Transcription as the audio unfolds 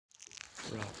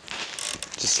Rob,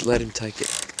 just let him take it.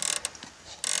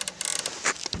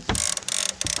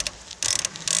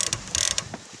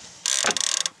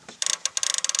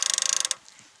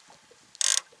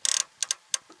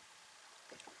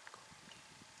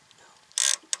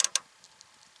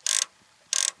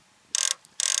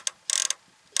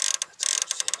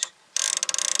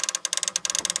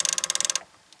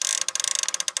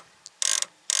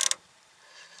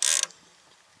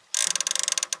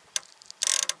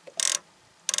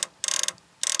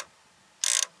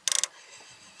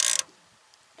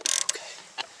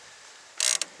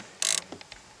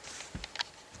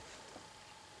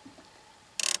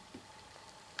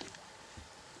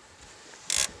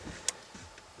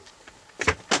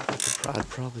 I'd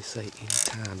probably say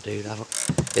anytime, dude.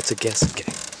 It's a guessing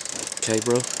game. Okay,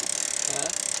 bro?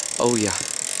 Oh, yeah.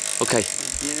 Okay.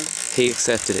 He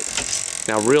accepted it.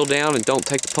 Now reel down and don't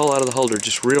take the pole out of the holder.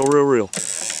 Just reel, reel, reel.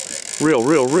 Reel,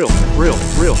 reel, reel, reel,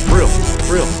 reel, reel,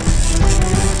 reel.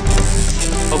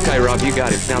 Okay, Rob, you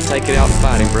got him. Now take it out and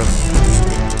fight him, bro.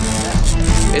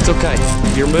 It's okay.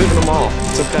 You're moving them all.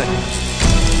 It's okay.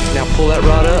 Now pull that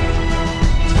rod up.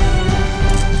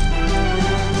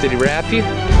 Did he wrap you?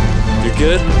 You're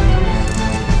good?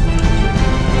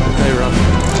 Okay, Rob.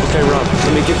 Okay, Rob.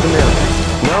 Let me get the net.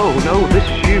 No, no, this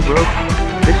is you, bro.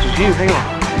 This is you. Hang on.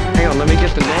 Hang on, let me get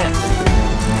the net.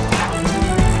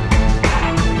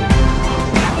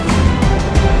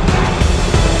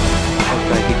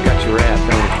 Okay, he's got you wrapped,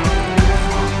 don't he?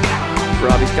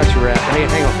 Rob, he's got you wrapped.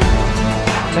 Hang on.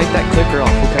 Take that clicker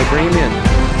off. Okay, bring him in.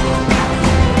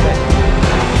 Okay.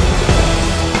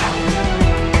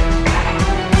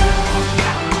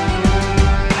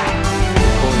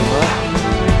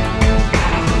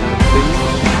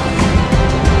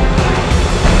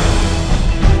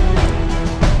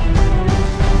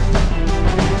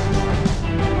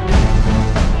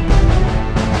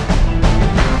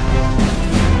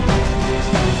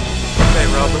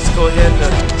 Go ahead and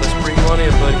let's bring you on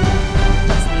in, buddy.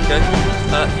 Okay?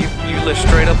 You lift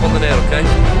straight up on the net, okay?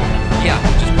 Yeah,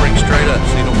 just bring straight up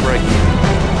so you don't break it.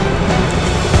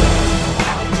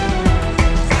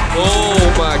 Oh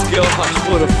my gosh,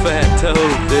 what a fat toad,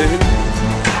 dude.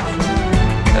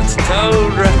 That's a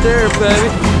toad right there, baby.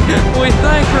 What do you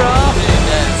think, Rob? Dude,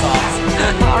 that's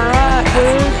awesome. Alright,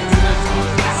 dude.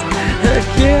 Heck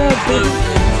yeah, dude.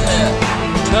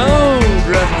 Toad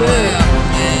right there.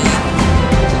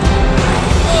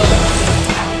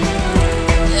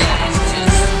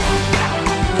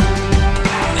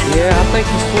 Yeah, I think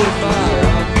he's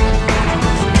 45.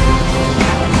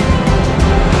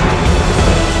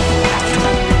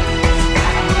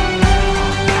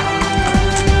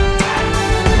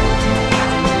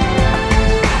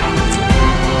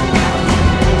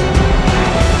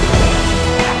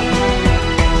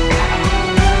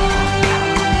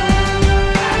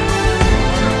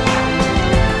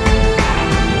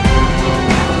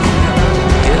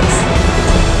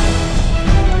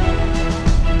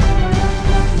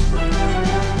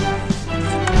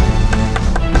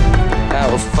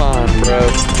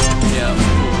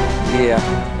 Yeah,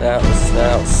 that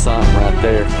was something right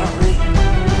there.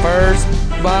 First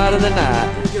bite of the night.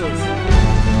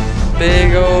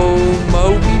 Big old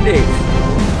Moby Dick.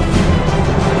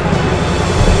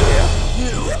 Yeah.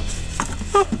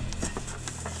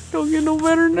 Don't get no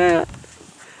better than that.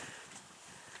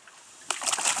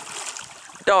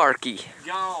 Darky.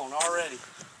 Gone already.